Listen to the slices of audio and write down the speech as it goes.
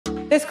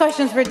This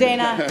question's for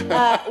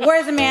Dana.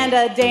 Where's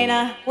Amanda,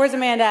 Dana? Where's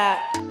Amanda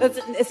at?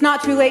 It's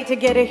not too late to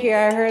get her here.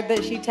 I heard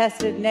that she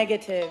tested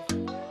negative.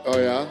 Oh,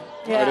 yeah?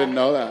 Yeah. I didn't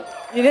know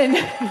that. You didn't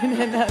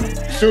know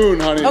that.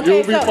 Soon, honey. Okay,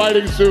 You'll be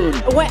fighting soon.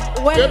 When,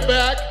 Get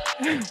back,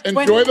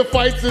 enjoy the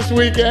fights this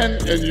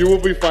weekend, and you will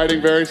be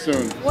fighting very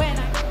soon.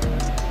 When?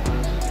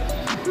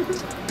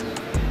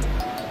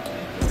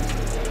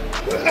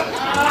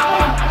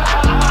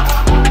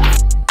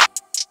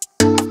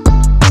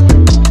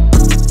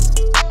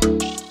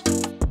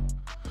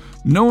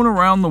 Known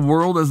around the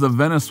world as the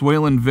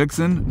Venezuelan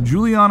vixen,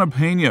 Julianna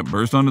Pena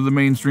burst onto the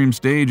mainstream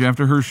stage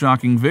after her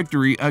shocking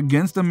victory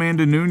against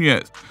Amanda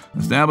Nunes,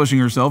 establishing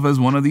herself as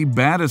one of the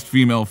baddest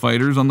female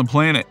fighters on the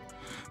planet.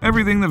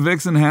 Everything the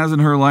vixen has in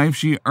her life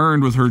she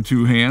earned with her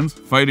two hands,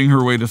 fighting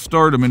her way to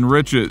stardom and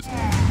riches.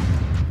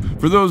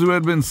 For those who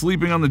had been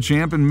sleeping on the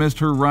champ and missed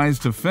her rise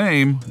to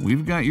fame,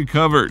 we've got you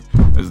covered,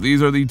 as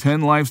these are the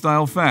 10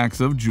 lifestyle facts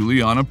of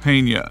Julianna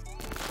Pena.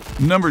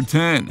 Number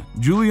 10.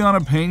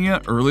 Julianna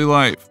Pena Early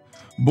Life.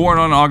 Born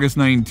on August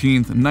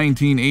 19,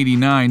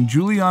 1989,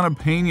 Julianna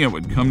Pena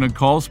would come to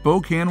call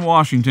Spokane,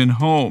 Washington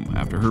home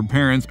after her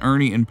parents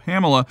Ernie and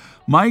Pamela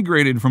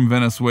migrated from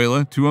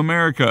Venezuela to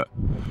America.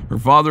 Her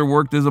father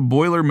worked as a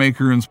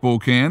boilermaker in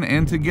Spokane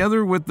and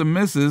together with the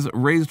missus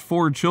raised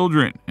 4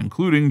 children,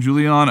 including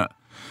Julianna.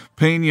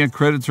 Pena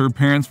credits her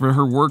parents for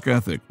her work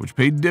ethic, which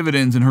paid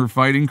dividends in her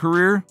fighting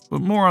career,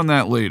 but more on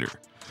that later.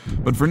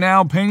 But for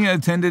now, Peña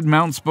attended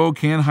Mount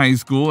Spokane High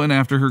School, and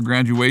after her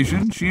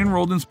graduation, she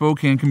enrolled in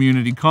Spokane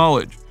Community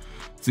College.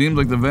 It seems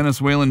like the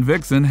Venezuelan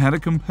vixen had a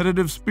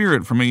competitive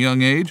spirit from a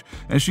young age,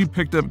 as she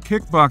picked up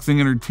kickboxing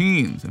in her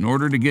teens in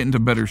order to get into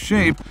better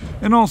shape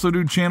and also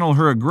to channel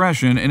her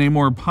aggression in a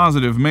more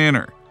positive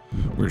manner.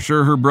 We're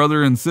sure her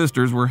brother and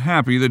sisters were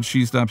happy that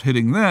she stopped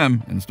hitting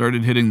them and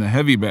started hitting the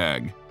heavy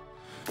bag.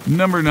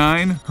 Number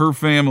 9. Her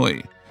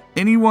family.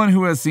 Anyone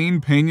who has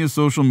seen Peña's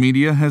social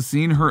media has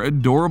seen her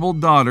adorable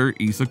daughter,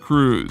 Isa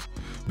Cruz.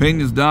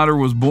 Peña's daughter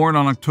was born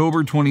on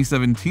October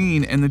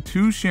 2017, and the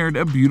two shared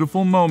a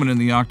beautiful moment in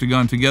the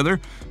octagon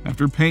together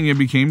after Peña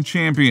became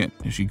champion,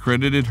 as she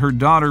credited her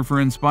daughter for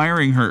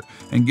inspiring her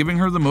and giving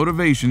her the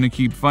motivation to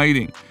keep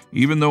fighting,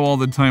 even though all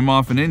the time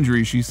off and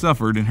injuries she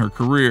suffered in her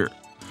career.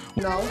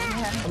 No,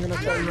 I'm going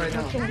to tell you right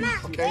now.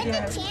 Okay?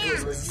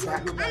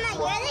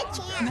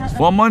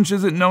 While much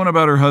isn't known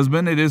about her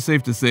husband, it is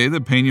safe to say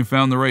that Peña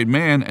found the right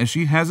man, as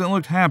she hasn't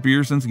looked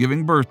happier since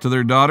giving birth to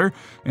their daughter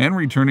and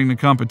returning to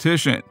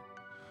competition.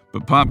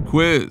 But pop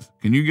quiz,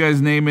 can you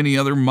guys name any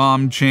other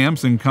mom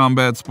champs in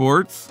combat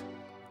sports?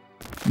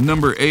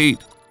 Number 8.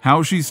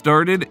 How she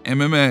started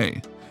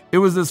MMA. It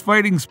was this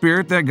fighting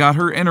spirit that got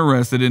her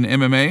interested in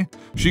MMA.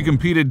 She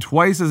competed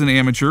twice as an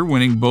amateur,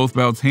 winning both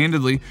bouts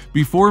handedly,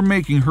 before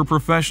making her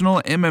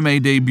professional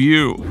MMA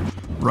debut.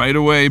 Right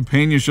away,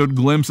 Peña showed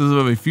glimpses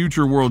of a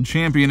future world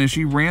champion as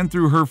she ran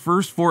through her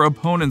first 4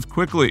 opponents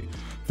quickly,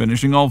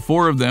 finishing all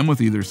 4 of them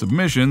with either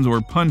submissions or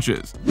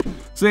punches.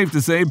 Safe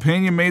to say,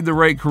 Peña made the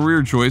right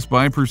career choice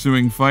by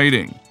pursuing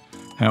fighting.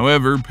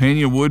 However,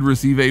 Peña would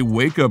receive a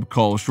wake-up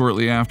call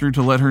shortly after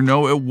to let her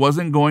know it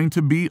wasn't going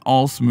to be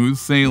all smooth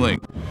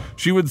sailing.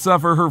 She would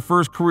suffer her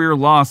first career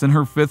loss in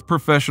her 5th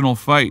professional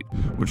fight,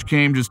 which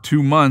came just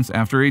 2 months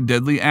after a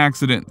deadly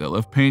accident that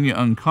left Peña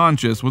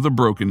unconscious with a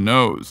broken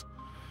nose.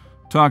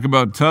 Talk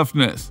about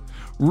toughness.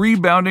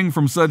 Rebounding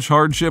from such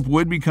hardship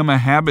would become a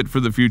habit for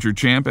the future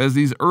champ, as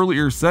these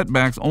earlier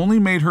setbacks only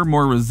made her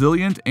more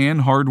resilient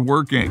and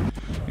hardworking,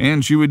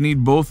 and she would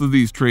need both of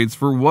these traits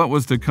for what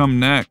was to come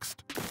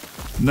next.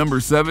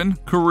 Number 7.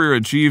 Career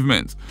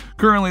achievements.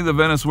 Currently, the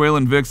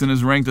Venezuelan vixen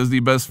is ranked as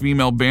the best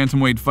female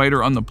bantamweight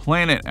fighter on the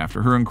planet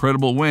after her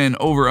incredible win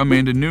over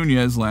Amanda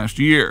Nunes last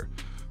year.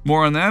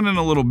 More on that in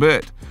a little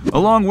bit.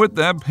 Along with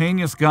that,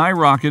 Peña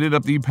skyrocketed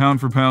up the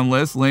pound-for-pound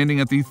list, landing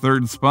at the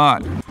 3rd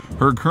spot.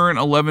 Her current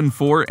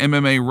 11-4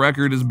 MMA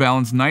record is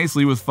balanced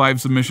nicely with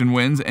 5 submission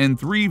wins and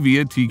 3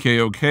 via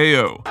TKO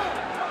KO.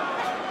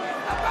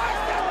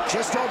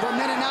 Just over a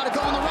minute now to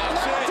go in the round.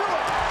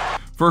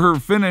 For her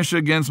finish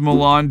against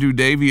Milan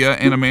Dudavia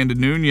and Amanda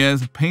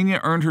Nunes, Peña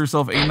earned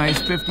herself a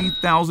nice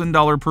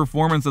 $50,000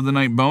 performance of the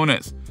night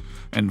bonus.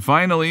 And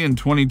finally, in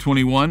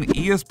 2021,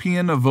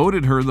 ESPN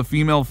voted her the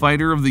Female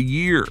Fighter of the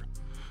Year.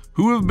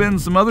 Who have been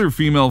some other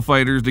female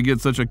fighters to get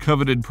such a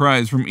coveted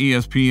prize from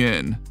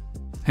ESPN?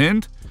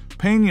 Hint: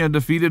 Peña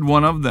defeated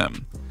one of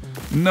them.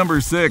 Number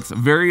 6.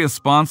 Various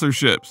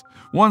sponsorships.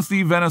 Once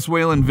the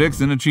Venezuelan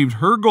vixen achieved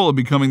her goal of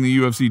becoming the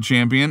UFC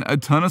champion, a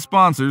ton of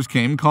sponsors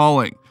came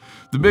calling.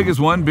 The biggest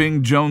one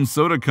being Jones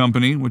Soda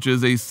Company, which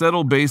is a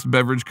Seattle-based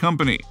beverage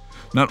company.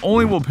 Not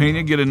only will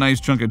Peña get a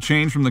nice chunk of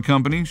change from the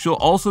company, she'll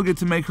also get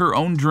to make her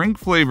own drink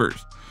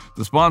flavors.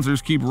 The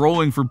sponsors keep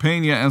rolling for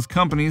Peña, as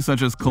companies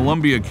such as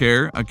Columbia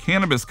Care, a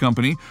cannabis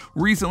company,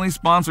 recently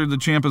sponsored the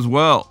champ as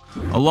well,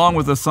 along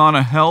with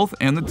Asana Health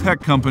and the tech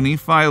company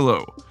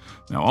Philo.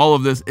 Now, all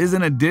of this is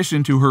in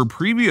addition to her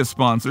previous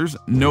sponsors,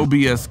 No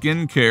BS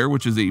Skincare,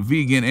 which is a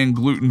vegan and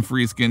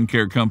gluten-free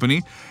skincare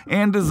company,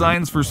 and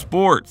Designs for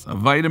Sports, a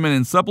vitamin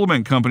and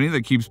supplement company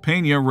that keeps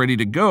Peña ready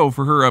to go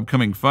for her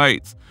upcoming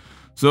fights.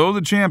 So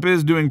the champ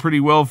is doing pretty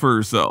well for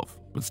herself,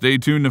 but stay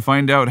tuned to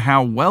find out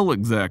how well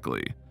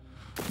exactly.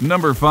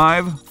 Number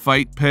 5.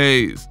 Fight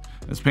pays.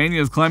 As Peña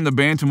has climbed the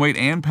bantamweight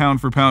and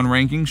pound-for-pound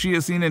ranking, she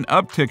has seen an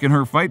uptick in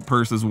her fight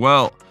purse as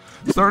well.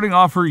 Starting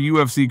off her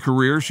UFC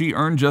career, she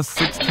earned just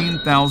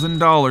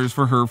 $16,000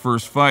 for her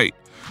first fight,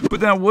 but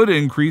that would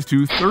increase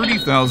to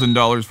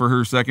 $30,000 for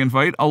her second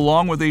fight,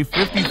 along with a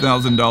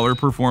 $50,000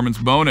 performance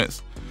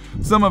bonus.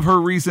 Some of her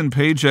recent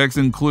paychecks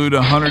include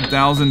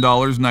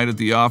 $100,000 night at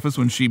the office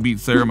when she beat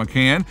Sarah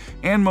McCann,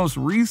 and most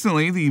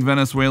recently, the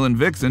Venezuelan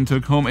Vixen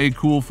took home a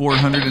cool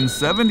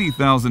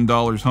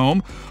 $470,000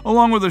 home,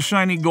 along with a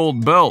shiny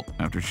gold belt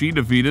after she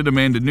defeated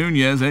Amanda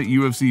Nunes at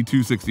UFC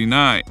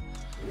 269.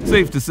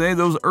 Safe to say,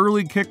 those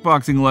early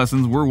kickboxing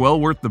lessons were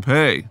well worth the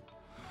pay.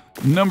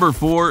 Number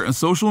 4. A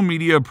social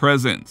media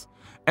presence.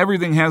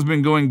 Everything has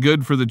been going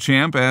good for the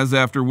champ, as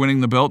after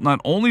winning the belt, not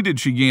only did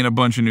she gain a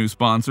bunch of new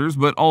sponsors,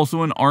 but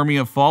also an army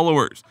of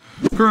followers.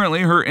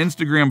 Currently, her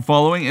Instagram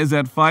following is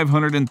at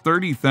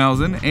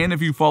 530,000, and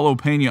if you follow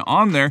Peña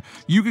on there,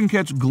 you can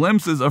catch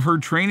glimpses of her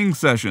training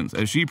sessions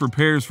as she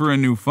prepares for a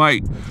new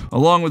fight,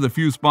 along with a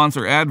few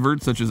sponsor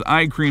adverts such as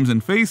eye creams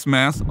and face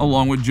masks,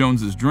 along with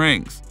Jones's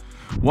drinks.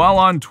 While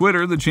on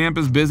Twitter, the champ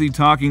is busy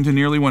talking to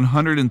nearly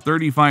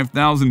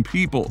 135,000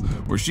 people,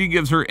 where she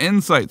gives her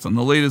insights on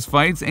the latest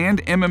fights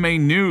and MMA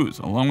news,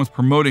 along with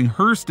promoting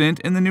her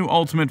stint in the new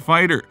Ultimate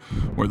Fighter,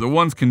 where the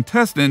once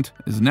contestant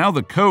is now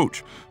the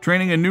coach,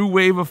 training a new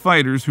wave of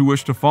fighters who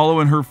wish to follow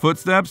in her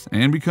footsteps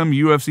and become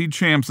UFC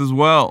champs as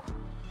well.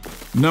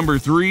 Number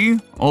 3.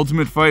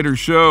 Ultimate Fighter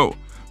Show.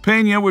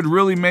 Peña would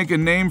really make a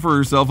name for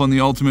herself on the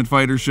Ultimate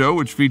Fighter Show,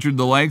 which featured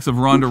the likes of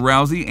Ronda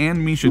Rousey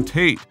and Miesha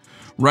Tate.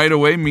 Right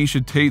away,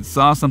 Miesha Tate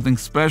saw something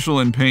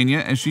special in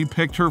Peña as she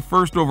picked her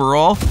first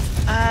overall,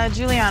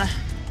 Julianna.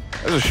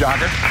 That's a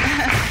shocker.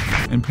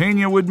 And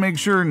Peña would make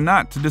sure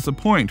not to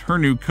disappoint her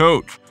new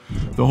coach.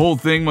 The whole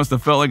thing must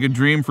have felt like a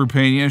dream for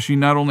Peña. She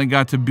not only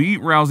got to beat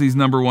Rousey's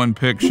 #1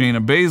 pick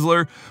Shayna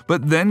Baszler,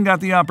 but then got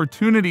the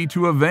opportunity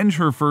to avenge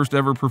her first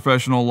ever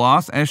professional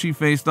loss as she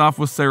faced off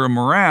with Sarah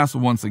Moras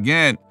once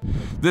again.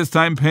 This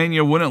time,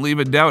 Peña wouldn't leave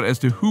a doubt as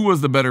to who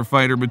was the better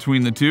fighter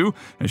between the two,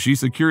 as she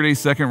secured a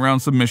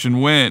second-round submission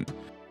win.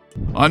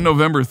 On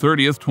November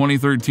 30th,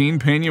 2013,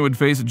 Peña would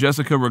face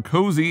Jessica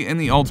Rakoczy in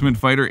the Ultimate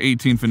Fighter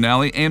 18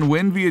 finale and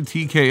win via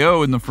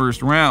TKO in the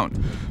first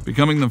round,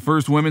 becoming the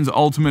first women's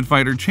Ultimate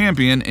Fighter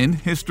champion in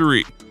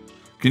history.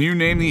 Can you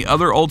name the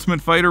other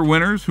Ultimate Fighter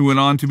winners who went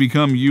on to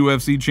become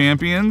UFC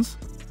champions?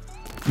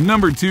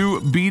 Number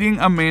 2. Beating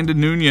Amanda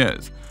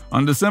Nunes.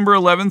 On December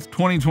 11th,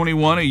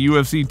 2021, at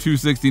UFC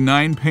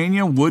 269,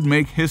 Peña would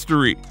make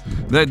history.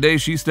 That day,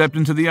 she stepped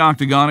into the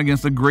octagon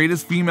against the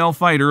greatest female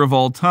fighter of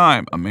all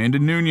time, Amanda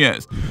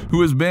Nunes, who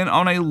has been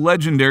on a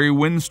legendary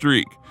win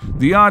streak.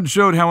 The odds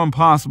showed how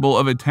impossible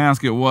of a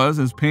task it was,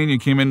 as Peña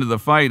came into the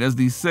fight as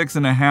the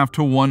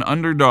 6.5-to-1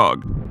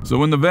 underdog. So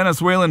when the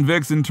Venezuelan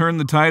Vixen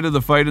turned the tide of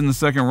the fight in the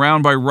second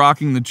round by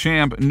rocking the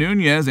champ,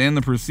 Nunes, and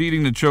the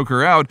proceeding to choke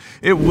her out,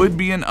 it would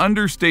be an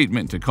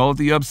understatement to call it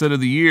the upset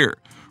of the year.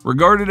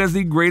 Regarded as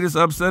the greatest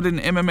upset in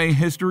MMA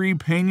history,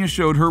 Peña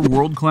showed her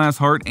world-class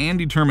heart and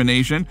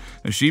determination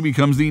as she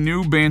becomes the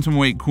new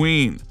bantamweight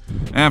queen.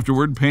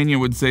 Afterward, Peña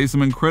would say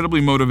some incredibly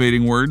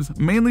motivating words,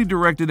 mainly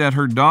directed at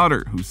her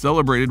daughter, who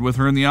celebrated with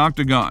her in the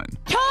octagon.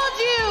 Told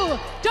you!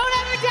 Don't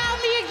ever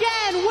doubt me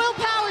again!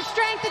 Willpower,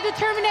 strength, and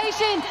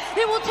determination,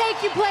 it will take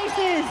you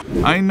places!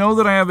 I know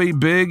that I have a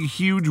big,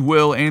 huge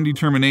will and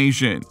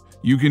determination.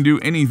 You can do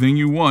anything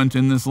you want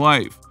in this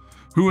life.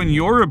 Who, in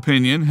your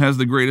opinion, has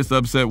the greatest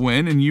upset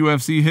win in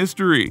UFC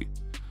history?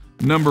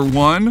 Number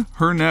 1.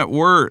 Her net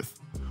worth.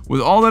 With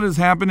all that has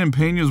happened in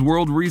Peña's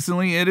world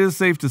recently, it is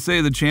safe to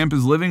say the champ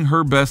is living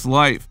her best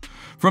life.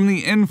 From the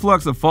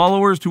influx of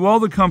followers to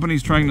all the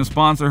companies trying to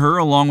sponsor her,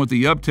 along with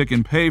the uptick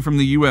in pay from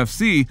the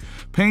UFC,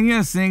 Peña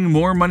is seeing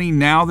more money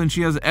now than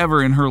she has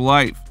ever in her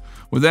life.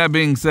 With that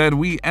being said,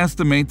 we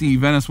estimate the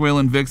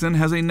Venezuelan Vixen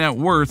has a net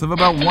worth of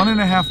about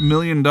 $1.5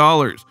 million,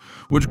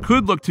 which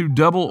could look to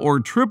double or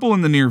triple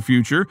in the near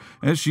future,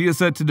 as she is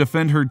set to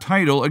defend her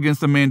title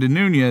against Amanda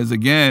Nunes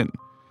again.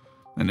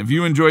 And if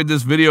you enjoyed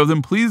this video,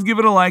 then please give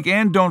it a like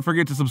and don't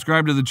forget to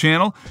subscribe to the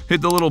channel.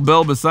 Hit the little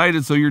bell beside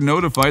it so you're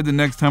notified the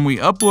next time we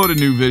upload a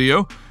new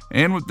video.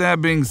 And with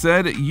that being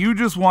said, you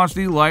just watched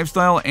the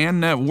lifestyle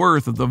and net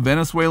worth of the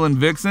Venezuelan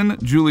Vixen,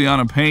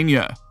 Julianna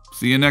Pena.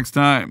 See you next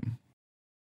time.